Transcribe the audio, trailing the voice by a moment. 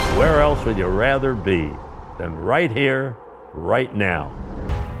where else would you rather be than right here, right now?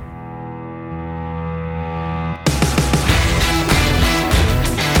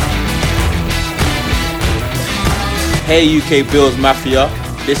 Hey UK Bills Mafia,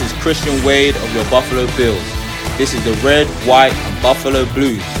 this is Christian Wade of your Buffalo Bills. This is the Red, White and Buffalo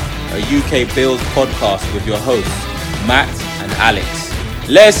Blues, a UK Bills podcast with your hosts, Matt and Alex.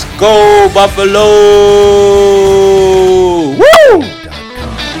 Let's go Buffalo! Woo!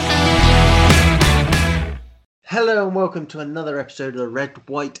 Hello and welcome to another episode of the Red,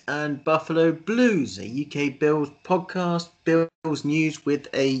 White and Buffalo Blues, a UK Bills podcast, Bills news with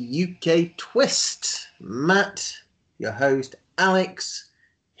a UK twist. Matt, your host, Alex.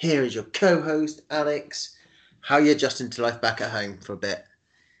 Here is your co-host, Alex. How are you adjusting to life back at home for a bit?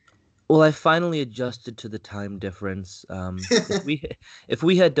 Well, I finally adjusted to the time difference. If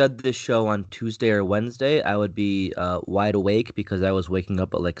we had done this show on Tuesday or Wednesday, I would be wide awake because I was waking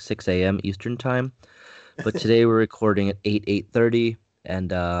up at like 6 a.m. Eastern time. But today we're recording at 8:30,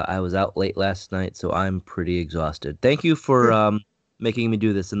 and I was out late last night, so I'm pretty exhausted. Thank you for making me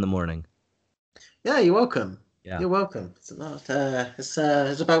do this in the morning. Yeah, you're welcome. Yeah. You're welcome. It's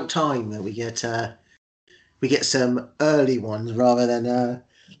about time that we get some early ones rather than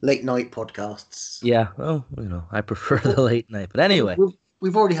late night podcasts. Yeah, well, I prefer the late night. But anyway,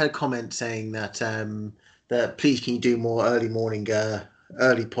 we've already had a comment saying that that please can you do more early morning,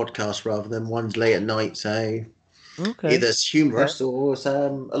 early podcasts rather than ones late at night. So okay. either it's humorous or it's a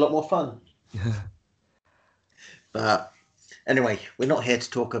lot more fun. But anyway, we're not here to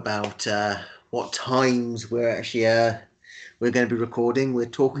talk about what times we're actually we're going to be recording. We're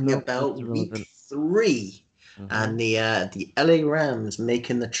talking about week 3 and the LA Rams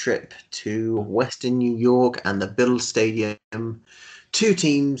making the trip to Western New York and the Bills Stadium. Two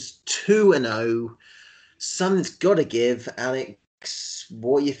teams, 2-0. Something's got to give. Alex,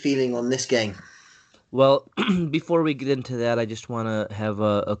 what are you feeling on this game? Well, before we get into that, I just want to have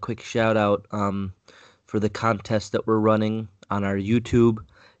a quick shout out for the contest that we're running on our YouTube.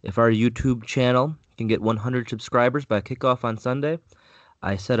 If our YouTube channel can get 100 subscribers by kickoff on Sunday,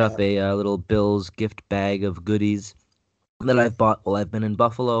 I set up a little Bills gift bag of goodies that I've bought while I've been in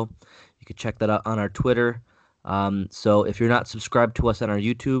Buffalo. You can check that out on our Twitter. So if you're not subscribed to us on our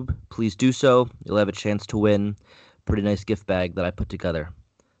YouTube, please do so. You'll have a chance to win a pretty nice gift bag that I put together.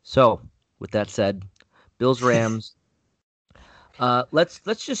 So with that said, Bills Rams.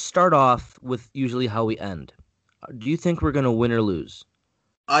 Let's just start off with usually how we end. Do you think we're going to win or lose?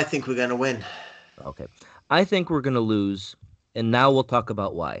 I think we're going to win. Okay. I think we're going to lose, and now we'll talk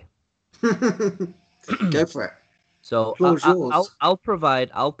about why. Go for it. So I'll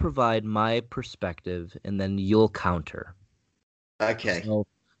provide my perspective, and then you'll counter. Okay. So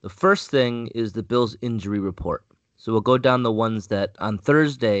the first thing is the Bills injury report. So we'll go down the ones that on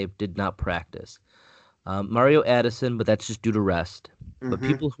Thursday did not practice. Mario Addison, but that's just due to rest. But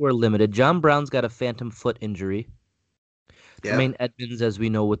people who are limited, John Brown's got a phantom foot injury. Tremaine Edmonds, as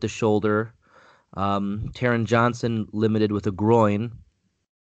we know, with the shoulder. Taron Johnson, limited with a groin.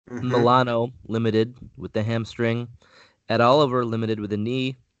 Milano, limited with the hamstring. Ed Oliver, limited with a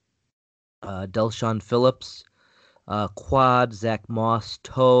knee. Delshon Phillips, quad. Zach Moss,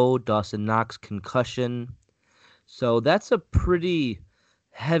 toe. Dawson Knox, concussion. So that's a pretty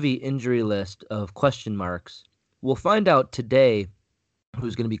heavy injury list of question marks. We'll find out today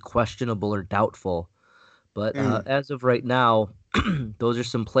who's going to be questionable or doubtful. But as of right now, those are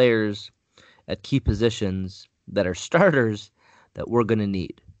some players at key positions that are starters that we're going to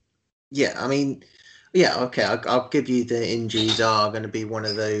need. Yeah, I mean, okay. I'll give you the injuries are going to be one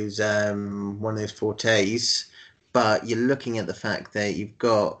of those fortes. But you're looking at the fact that you've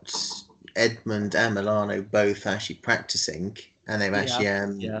got Edmund and Milano both actually practicing, and they've actually,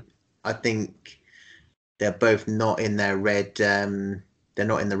 I think they're both not in their red. They're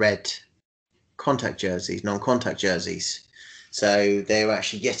not in the red contact jerseys, non-contact jerseys. So they're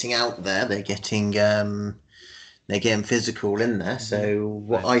actually getting out there. They're getting physical in there. So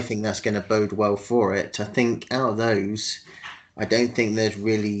I think that's going to bode well for it. I think out of those, I don't think there's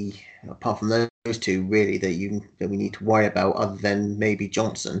really, apart from those two, really that we need to worry about, other than maybe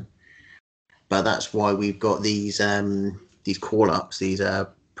Johnson. But that's why we've got these call-ups, these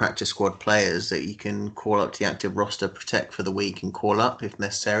practice squad players that you can call up to the active roster, protect for the week, and call up if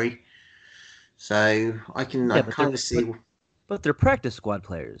necessary. So I kind of see. But they're practice squad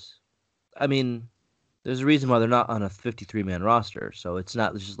players. I mean, there's a reason why they're not on a 53-man roster. So it's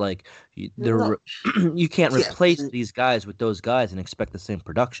not just like you can't replace these guys with those guys and expect the same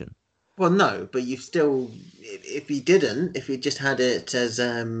production. Well, no, but you still, if you just had it as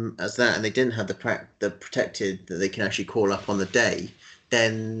that, and they didn't have the protected that they can actually call up on the day,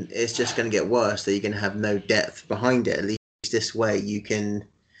 then it's just going to get worse. That you're going to have no depth behind it. At least this way, you can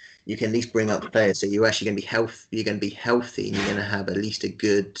at least bring up the players. So you're actually going to be healthy. You're going to be healthy, and you're going to have at least a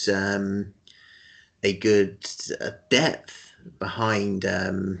good depth behind.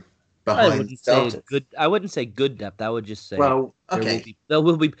 I wouldn't say good depth. I would just say there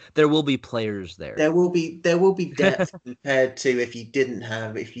will be players there. There will be depth compared to if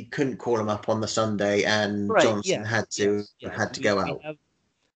you couldn't call them up on the Sunday and Johnson had to go out.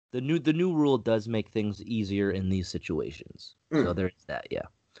 The new rule does make things easier in these situations. So there's that, yeah.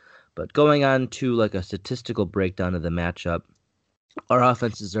 But going on to like a statistical breakdown of the matchup, our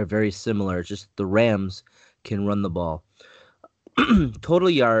offenses are very similar. It's just the Rams can run the ball. Total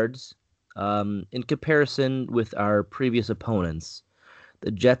yards, in comparison with our previous opponents,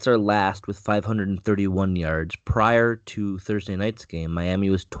 the Jets are last with 531 yards. Prior to Thursday night's game, Miami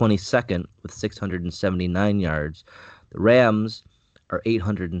was 22nd with 679 yards. The Rams are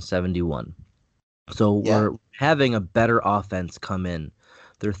 871. So we're having a better offense come in.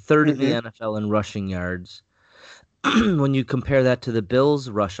 They're third in the NFL in rushing yards. When you compare that to the Bills'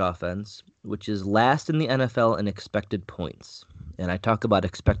 rush offense, which is last in the NFL in expected points. And I talk about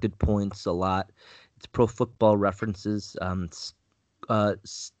expected points a lot. It's Pro Football References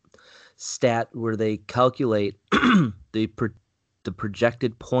stat where they calculate the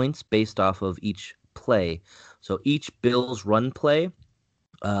projected points based off of each play. So each Bills run play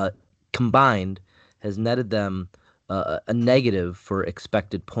combined has netted them a negative for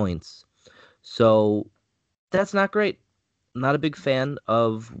expected points. So that's not great. I'm not a big fan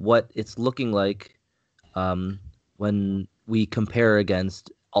of what it's looking like when we compare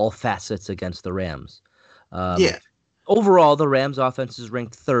against all facets against the Rams. Overall, the Rams offense is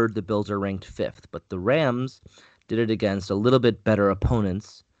ranked third. The Bills are ranked fifth. But the Rams did it against a little bit better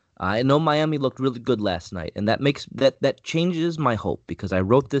opponents. I know Miami looked really good last night, and that changes my hope because I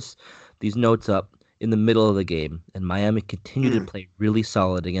wrote these notes up in the middle of the game, and Miami continued to play really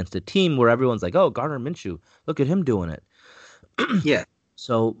solid against a team where everyone's like, "Oh, Gardner Minshew, look at him doing it." Yeah.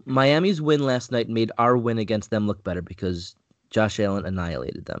 So Miami's win last night made our win against them look better because Josh Allen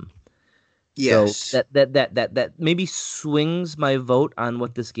annihilated them. Yes. So that maybe swings my vote on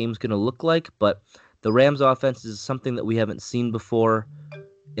what this game's going to look like, but the Rams offense is something that we haven't seen before,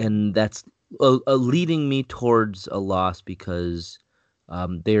 and that's leading me towards a loss because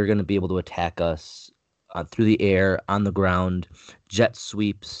they are going to be able to attack us through the air, on the ground, jet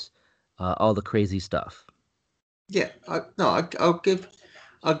sweeps, all the crazy stuff. Yeah, I'll give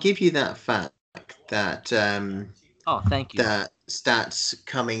you that fact that thank you. That stats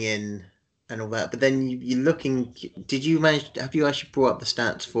coming in and all that, but then you're looking. Have you actually brought up the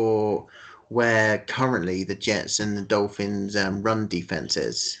stats for where currently the Jets and the Dolphins run defense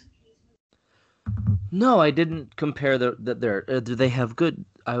is? No, I didn't compare do they have good?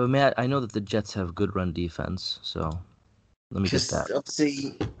 I know that the Jets have good run defense, so let me get that.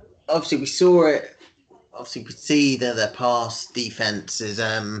 Obviously, we saw it. Obviously, we see that their pass defense is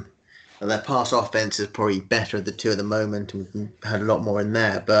their pass offense is probably better of the two at the moment, and we've had a lot more in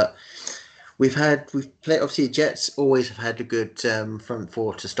there. But we've played. Obviously, the Jets always have had a good front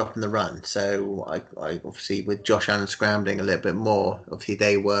four to stopping the run. So I obviously with Josh Allen scrambling a little bit more, obviously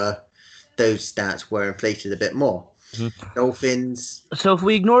those stats were inflated a bit more. Mm-hmm. Dolphins. So if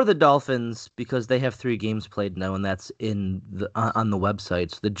we ignore the Dolphins because they have 3 games played now, and that's on the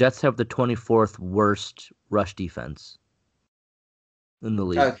website, so the Jets have the 24th worst rush defense in the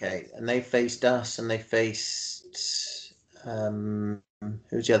league. Okay, and they faced us, and they faced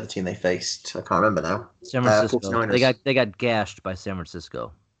who's the other team they faced? I can't remember now. San Francisco. They got gashed by San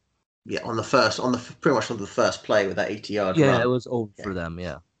Francisco. Yeah, pretty much on the first play with that 80-yard run. Yeah, it was over for them.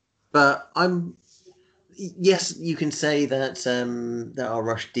 Yeah. But yes, you can say that our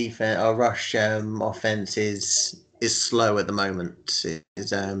rush defense, our rush offense is slow at the moment.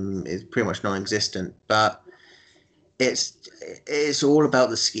 Is pretty much non-existent. But it's all about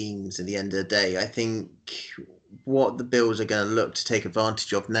the schemes at the end of the day. I think what the Bills are going to look to take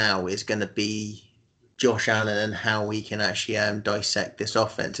advantage of now is going to be Josh Allen and how we can actually dissect this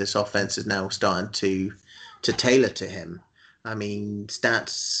offense. This offense is now starting to tailor to him. I mean,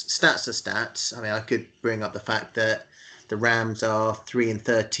 stats are stats. I mean, I could bring up the fact that the Rams are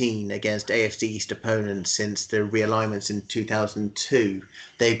 3-13 against AFC East opponents since the realignments in 2002.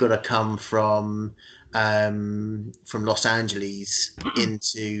 They've got to come from Los Angeles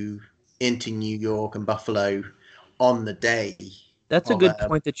into New York and Buffalo on the day. That's a good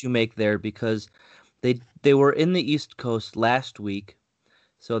point that you make there because they were in the East Coast last week.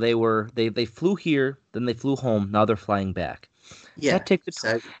 So they flew here, then they flew home. Now they're flying back. Yeah. That takes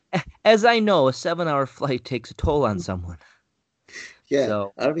as I know, a 7-hour flight takes a toll on someone. Yeah,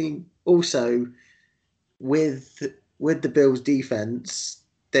 So I mean, also with the Bills' defense,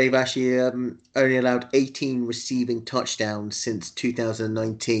 they've actually only allowed 18 receiving touchdowns since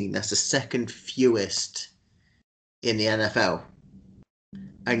 2019. That's the second fewest in the NFL.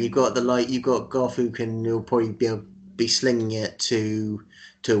 And you've got Goff who can you'll probably be slinging it to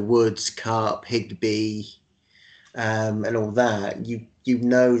Woods, Cup, Higbee, and all that. You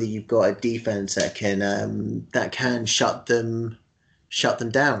know that you've got a defense that can shut them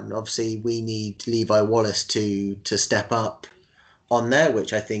down. Obviously, we need Levi Wallace to step up on there,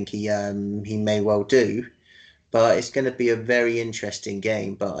 which I think he may well do. But it's going to be a very interesting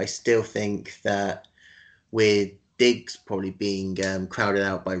game. But I still think that with Diggs probably being crowded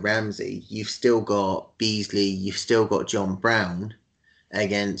out by Ramsey, you've still got Beasley, you've still got John Brown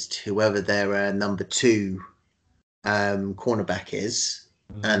against whoever their number two cornerback is,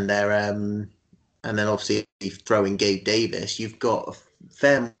 and they're and then obviously throwing Gabe Davis, you've got a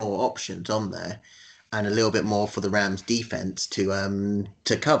fair more options on there, and a little bit more for the Rams defense to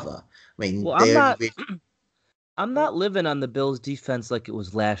cover. I mean, well, I'm not living on the Bills defense like it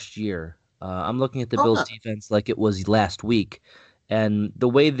was last year. I'm looking at the Bills defense like it was last week, and the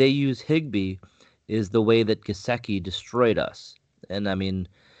way they use Higbee is the way that Gesicki destroyed us. And I mean,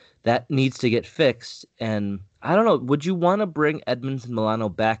 that needs to get fixed. And I don't know, would you want to bring Edmonds and Milano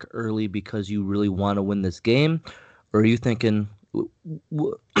back early because you really want to win this game? Or are you thinking,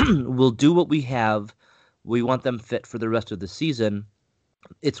 we'll do what we have. We want them fit for the rest of the season.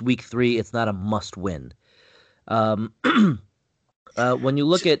 It's week 3. It's not a must win. When you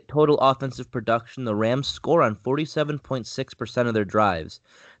look at total offensive production, the Rams score on 47.6% of their drives.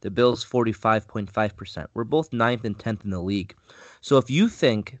 The Bills 45.5%. We're both 9th and 10th in the league. So if you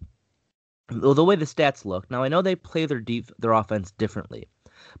think, well, the way the stats look, now I know they play their offense differently,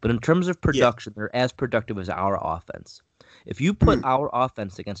 but in terms of production, they're as productive as our offense. If you put our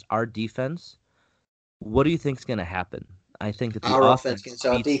offense against our defense, what do you think is going to happen? I think that our offense against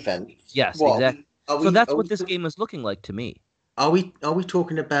our defense. Yes, exactly. So that's what this game is looking like to me. Are we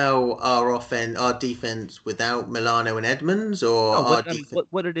talking about our defense without Milano and Edmonds, or our defense?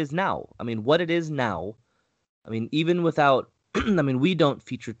 What it is now? I mean, what it is now. I mean, even without. I mean, we don't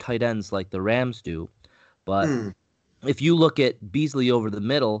feature tight ends like the Rams do, but if you look at Beasley over the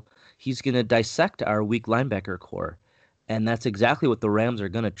middle, he's going to dissect our weak linebacker core, and that's exactly what the Rams are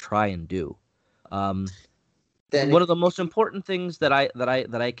going to try and do. One of the most important things that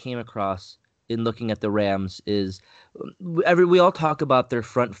I came across in looking at the Rams is we all talk about their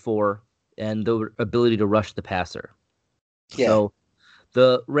front four and the ability to rush the passer. Yeah. So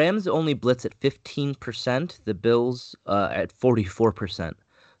the Rams only blitz at 15%, the Bills at 44%.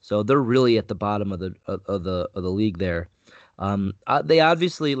 So they're really at the bottom of the league there. They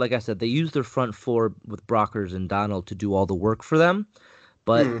obviously, like I said, they use their front four with Brockers and Donald to do all the work for them.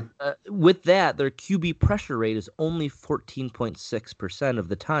 But with that, their QB pressure rate is only 14.6% of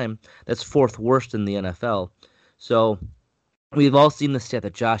the time. That's 4th worst in the NFL. So we've all seen the stat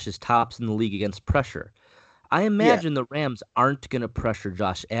that Josh is tops in the league against pressure. I imagine the Rams aren't going to pressure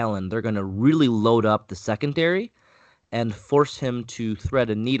Josh Allen. They're going to really load up the secondary and force him to thread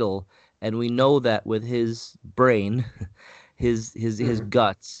a needle. And we know that with his brain, his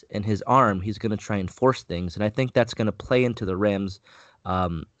guts, and his arm, he's going to try and force things. And I think that's going to play into the Rams'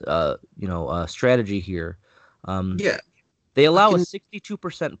 strategy here. They allow a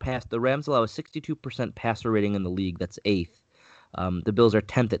 62% pass. The Rams allow a 62% passer rating in the league. That's 8th. The Bills are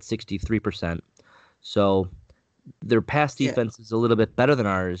 10th at 63%. So their pass defense is a little bit better than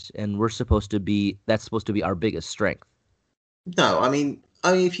ours, and that's supposed to be our biggest strength. No, I mean,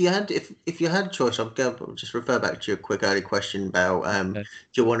 if you had a choice, I'll just refer back to your quick early question about do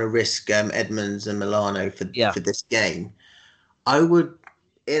you want to risk Edmonds and Milano for this game? I would,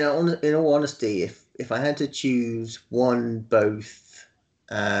 in all honesty, if I had to choose one or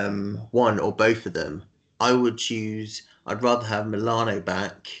both of them, I'd rather have Milano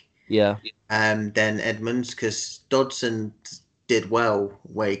back. Yeah. Than Edmonds, because Dodson did well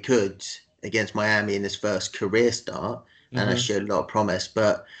where he could against Miami in his first career start, and I showed a lot of promise.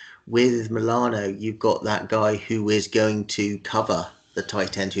 But with Milano, you've got that guy who is going to cover the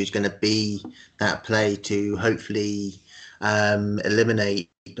tight end, who's going to be that play to hopefully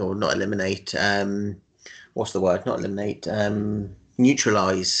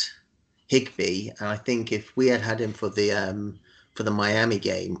neutralize Higbee. And I think if we had him for the Miami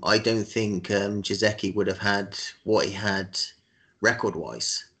game, I don't think Gesicki would have had what he had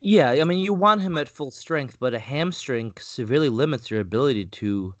record-wise. Yeah, I mean, you want him at full strength, but a hamstring severely limits your ability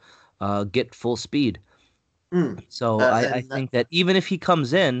to get full speed. So I think that even if he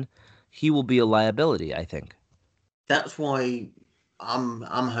comes in, he will be a liability, I think. That's why I'm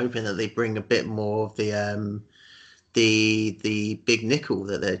hoping that they bring a bit more of the big nickel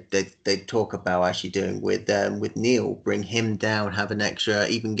that they talk about actually doing with Neil. Bring him down, have an extra,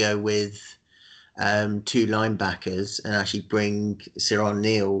 even go with two linebackers, and actually bring Ciron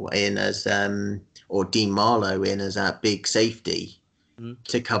Neal in as or Dean Marlowe in as that big safety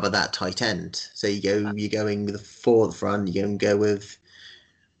to cover that tight end. So you're going with the four at the front. You can go with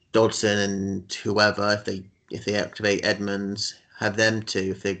Dodson and whoever if they activate Edmonds. Have them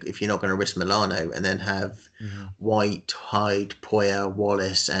two if you're not going to risk Milano, and then have White, Hyde, Poyer,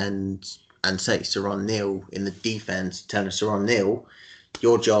 Wallace, and say Ciron Neal in the defense. Tell Ciron Neal,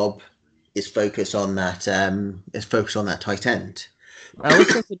 your job is focus on that. Tight end. I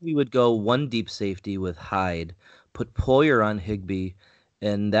was thinking we would go one deep safety with Hyde, put Poyer on Higbee,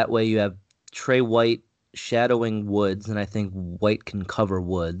 and that way you have Trey White shadowing Woods, and I think White can cover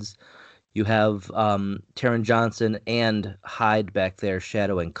Woods. You have Taron Johnson and Hyde back there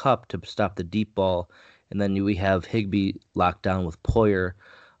shadowing Kupp to stop the deep ball, and then we have Higbee locked down with Poyer,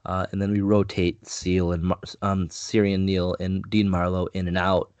 and then we rotate Seal and Ciron Neal and Dean Marlowe in and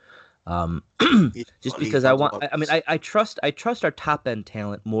out. Just because I trust our top end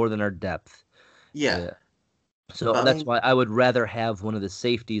talent more than our depth. Yeah. So that's why I would rather have one of the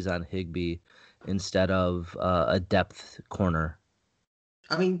safeties on Higbee instead of a depth corner.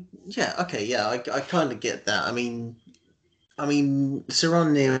 I mean, yeah, okay, yeah, I kind of get that. I mean,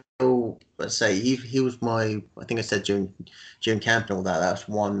 Ciron Neal, let's say he was I think I said during camp and all that. That's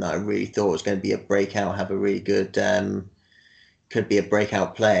one that I really thought was going to be a breakout, have a really good, could be a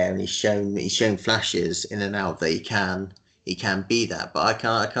breakout player, and he's shown flashes in and out that he can be that. But I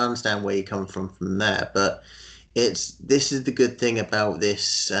can't understand where you come from there. But this is the good thing about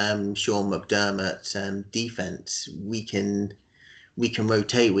this Sean McDermott defense. We can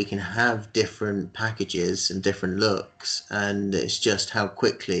rotate, we can have different packages and different looks, and it's just how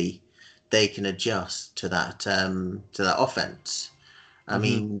quickly they can adjust to that offense. I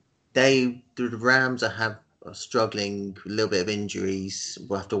mean, the Rams are struggling, a little bit of injuries.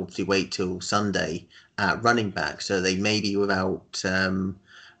 We'll have to obviously wait till Sunday at running back. So they may be without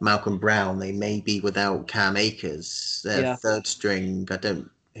Malcolm Brown. They may be without Cam Akers. Their third string.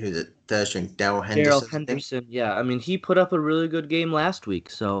 Who's the third string? Darrell Henderson. Yeah. I mean, he put up a really good game last week.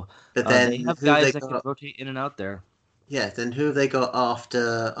 So but then they have guys that can rotate in and out there. Yeah. Then who have they got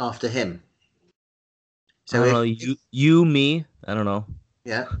after him? So I don't know. You, me. I don't know.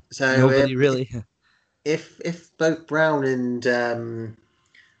 Yeah. So nobody really. If both Brown and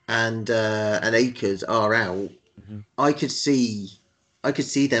Akers are out, I could see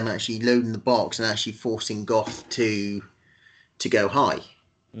them actually loading the box and actually forcing Goff to go high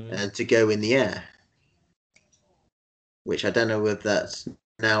and to go in the air. Which I don't know if that's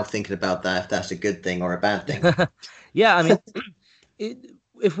now thinking about that, if that's a good thing or a bad thing. Yeah, I mean,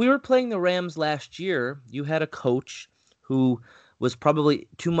 if we were playing the Rams last year, you had a coach who was probably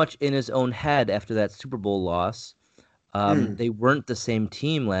too much in his own head after that Super Bowl loss. They weren't the same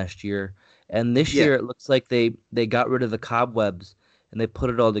team last year. And this year it looks like they got rid of the cobwebs and they put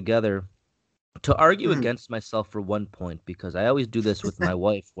it all together. To argue against myself for 1 point, because I always do this with my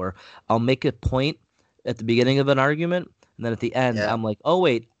wife, where I'll make a point at the beginning of an argument, and then at the end I'm like, oh,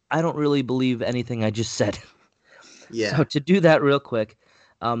 wait, I don't really believe anything I just said. Yeah. So to do that real quick,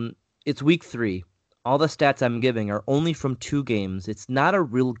 it's week 3. All the stats I'm giving are only from 2 games. It's not a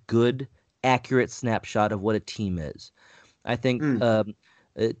real good, accurate snapshot of what a team is. I think team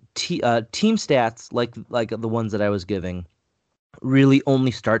stats, like the ones that I was giving, really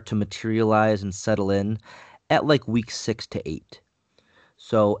only start to materialize and settle in at like week 6 to 8.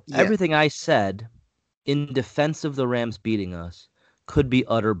 So everything I said in defense of the Rams beating us could be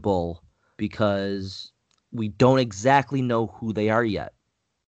utter bull, because we don't exactly know who they are yet.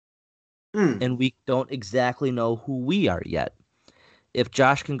 And we don't exactly know who we are yet. If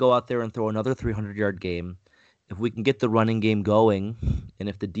Josh can go out there and throw another 300-yard game, if we can get the running game going, and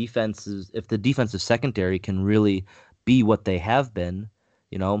if the defensive secondary can really be what they have been,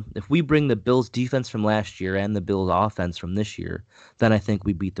 if we bring the Bills defense from last year and the Bills offense from this year, then I think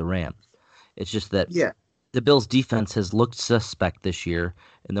we beat the Rams. It's just that the Bills defense has looked suspect this year,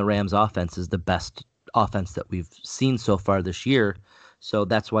 and the Rams offense is the best offense that we've seen so far this year. So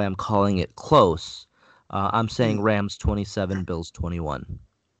that's why I'm calling it close. I'm saying Rams 27, Bills 21.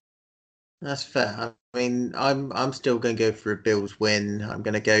 That's fair. I mean, I'm still going to go for a Bills win. I'm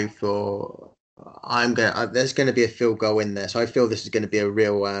going to go for. There's going to be a field goal in there, so I feel this is going to be a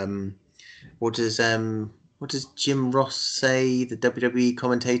real. What does Jim Ross say? The WWE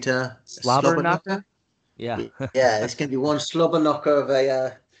commentator. Slobber knocker. Yeah. Yeah, it's going to be one slobber knocker of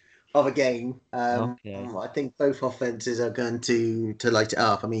of a game. Okay. I think both offenses are going to light it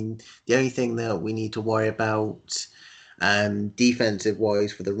up. I mean, the only thing that we need to worry about defensive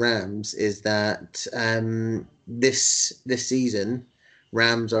wise for the Rams is that this season,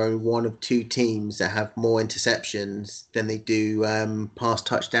 Rams are one of two teams that have more interceptions than they do pass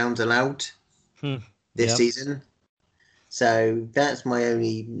touchdowns allowed this Yep. season. So that's my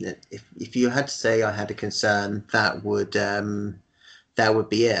only. If you had to say I had a concern, that would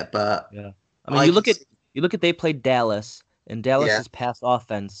be it. But Yeah. I mean, I can see, you look at they played Dallas, and yeah, Dallas's pass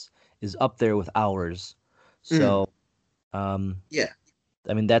offense is up there with ours. mm, So, um, yeah.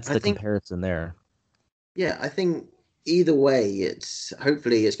 I mean, that's I the think, comparison there. yeah, I think either way, it's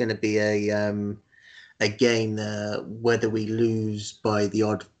hopefully it's going to be a game whether we lose by the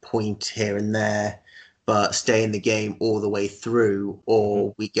odd point here and there, but stay in the game all the way through, Mhm.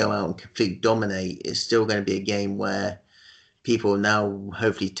 or we go out and completely dominate. It's still going to be a game where people now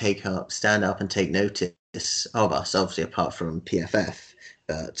hopefully stand up and take notice of us, obviously apart from PFF.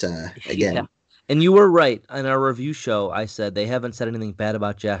 But Yeah. again, And you were right. In our review show, I said they haven't said anything bad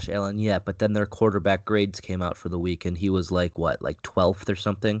about Josh Allen yet, but then their quarterback grades came out for the week, and he was like, what, like 12th or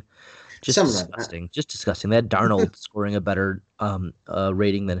something? Just something like that. disgusting. Just disgusting. They had Darnold scoring a better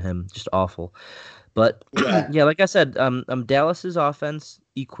rating than him. Just awful. But Yeah, yeah, like I said, Dallas's offense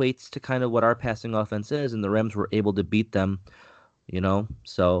equates to kind of what our passing offense is, and the Rams were able to beat them,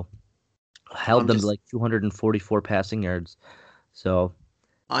 so held I'm them to just, like 244 passing yards. So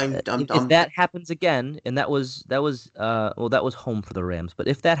I'm, I'm, if I'm, that happens again, and that was home for the Rams, but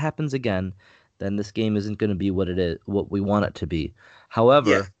if that happens again, then this game isn't going to be what we want it to be. yeah.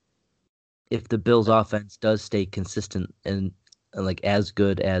 However, if the Bills offense does stay consistent and like as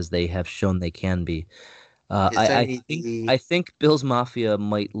good as they have shown they can be, It's only I the, think Bills Mafia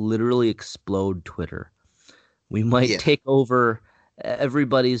might literally explode Twitter. We might yeah. take over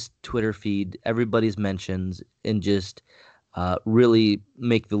everybody's Twitter feed, everybody's mentions, and just really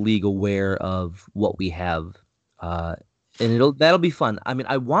make the league aware of what we have. Uh, and that'll be fun. I mean,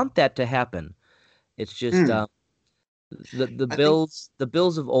 I want that to happen. It's just Mm, I think, The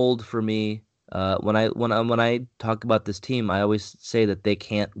Bills of old for me. When I talk about this team, I always say that they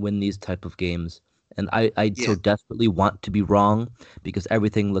can't win these type of games, and I so yeah, desperately want to be wrong because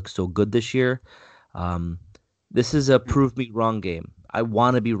everything looks so good this year. Um, this is a mm, prove me wrong game. I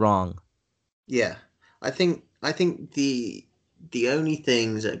want to be wrong. yeah. I think the only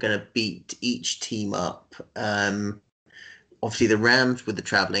things that are going to beat each team up, obviously the Rams with the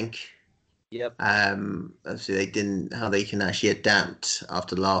traveling. Yep. Obviously they didn't how they can actually adapt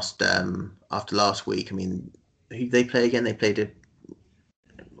after last week. I mean, who did they play again? They played a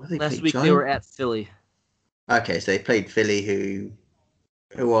what did they Last play week they Giant. were at Philly. Okay, so they played Philly,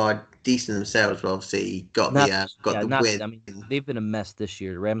 who are decent themselves, but obviously Not got yeah, the not win. I mean, they've been a mess this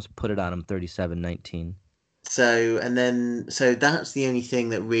year. The Rams put it on them 37-19. So that's the only thing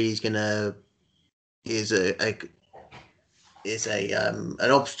that really is gonna is a is a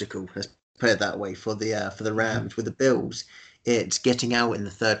an obstacle. Let's put it that way for the Mhm. Rams with the Bills. It's getting out in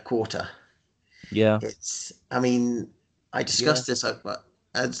the third quarter. Yeah. It's, I mean, I Yeah. discussed this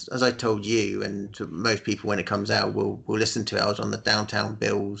as I told you, and to most people when it comes out will listen to it. I was on the Downtown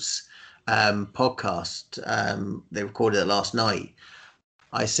Bills podcast. They recorded it last night.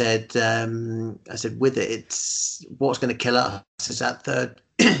 I said with it, it's what's going to kill us is that third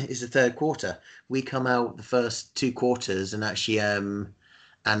is the third quarter. We come out the first two quarters and actually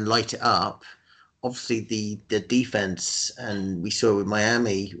and light it up. Obviously, the defense, and we saw with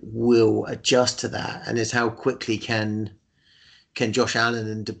Miami, will adjust to that, and is how quickly can Josh Allen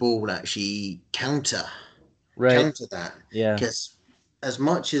and DeBall actually Right. counter that. Yeah. Because as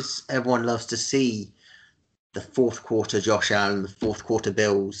much as everyone loves to see the fourth quarter Josh Allen, the fourth quarter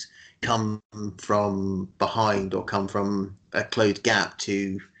Bills come from behind or come from a closed gap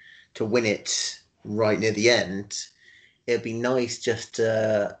to win it right near the end, it'd be nice just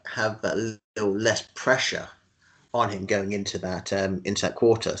to have that little less pressure on him going into that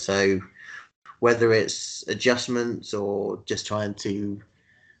quarter. So whether it's adjustments or just trying to,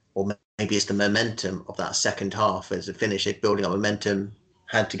 or maybe it's the momentum of that second half as a finish, they're building up momentum,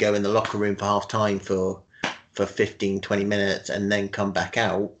 had to go in the locker room for half time for 15, 20 minutes and then come back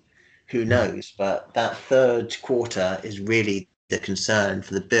out. Who knows? But that third quarter is really the concern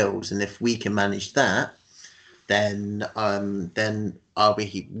for the Bills. And if we can manage that, then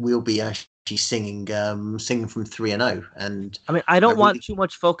we'll be actually singing from 3-0. And I mean, I I don't want really, too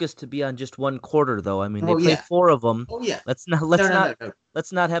much focus to be on just one quarter, though. I mean, they well, play yeah. four of them. Oh, yeah. Let's No, no, not no, no.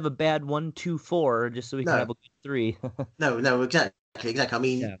 let's not have a bad 1-2-4 just so we can No, have a good three. no, exactly. I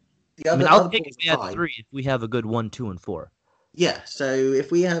mean, Yeah. the I mean, other I'll other take point a of bad time. three if we have a good 1, 2, and 4. Yeah, so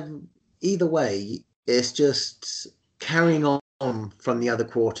if we have either way, it's just carrying on from the other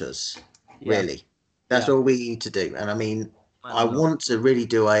quarters, Yeah. really. That's Yeah. all we need to do. And I mean, I I don't know. want to really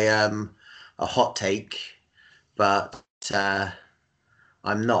do a hot take, but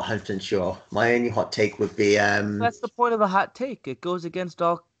I'm not 100% sure. My only hot take would be That's the point of a hot take. It goes against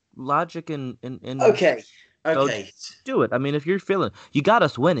all logic and okay, so okay. do it. I mean, if you're feeling you got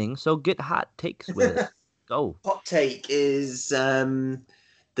us winning, so get hot takes with it. Go. Hot take is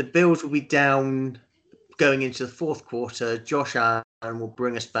the Bills will be down going into the fourth quarter. Josh Allen will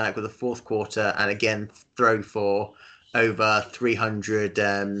bring us back with the fourth quarter and again throw for over 300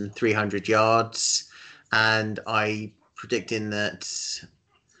 yards. And I predicting that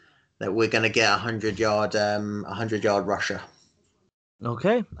we're going to get a 100 yard rusher.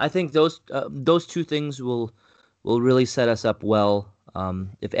 Okay, I think those two things will really set us up well.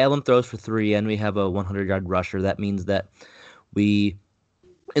 If Allen throws for 3 and we have a 100-yard rusher, that means that we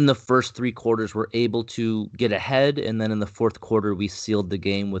in the first 3 quarters were able to get ahead, and then in the fourth quarter we sealed the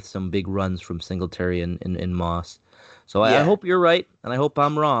game with some big runs from Singletary and Moss. So I Yeah. hope you're right, and I hope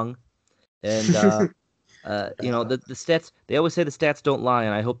I'm wrong. And the stats, they always say the stats don't lie,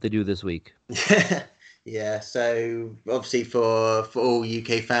 and I hope they do this week. Yeah, so obviously for all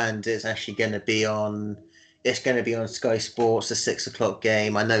UK fans, it's actually going to be on. It's going to be on Sky Sports, the 6 o'clock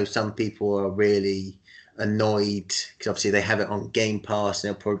game. I know some people are really annoyed because obviously they have it on Game Pass and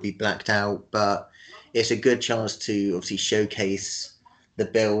they'll probably be blacked out. But it's a good chance to obviously showcase the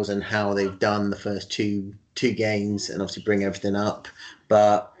Bills and how they've done the first two games and obviously bring everything up.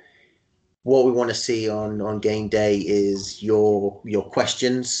 But what we want to see on game day is your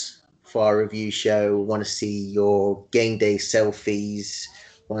questions for our review show. We want to see your game day selfies.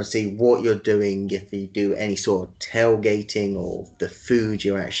 We want to see what you're doing, if you do any sort of tailgating or the food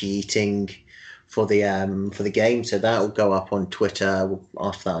you're actually eating for the game. So that will go up on Twitter. We'll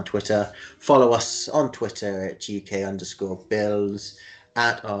ask for that on Twitter. Follow us on Twitter at UK_Bills,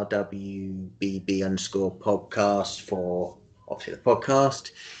 at RWBB_podcast for obviously the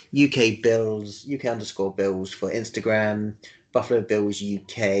podcast. UK_Bills for Instagram, Buffalo Bills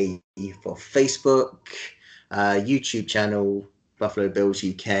UK for Facebook, YouTube channel Buffalo Bills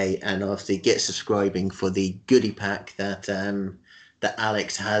UK, and obviously get subscribing for the goodie pack that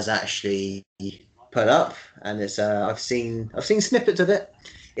Alex has actually put up, and it's I've seen snippets of it.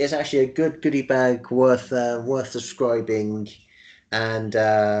 It's actually a good goodie bag worth subscribing and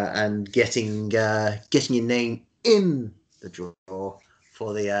getting your name in the draw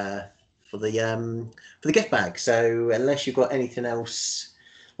for the gift bag. So unless you've got anything else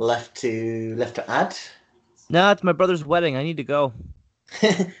left to add. No, it's my brother's wedding. I need to go.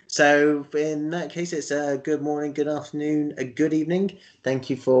 So in that case, it's a good morning, good afternoon, a good evening. Thank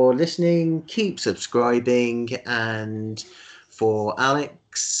you for listening. Keep subscribing. And for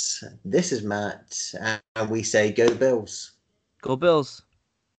Alex, this is Matt, and we say go Bills. Go Bills.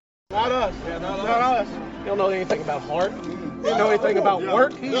 Not us. Yeah, not us. You don't know anything about heart. You don't know anything about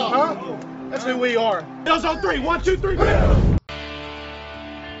work. Huh? That's who we are. Bills on 3. 1, 2, 3.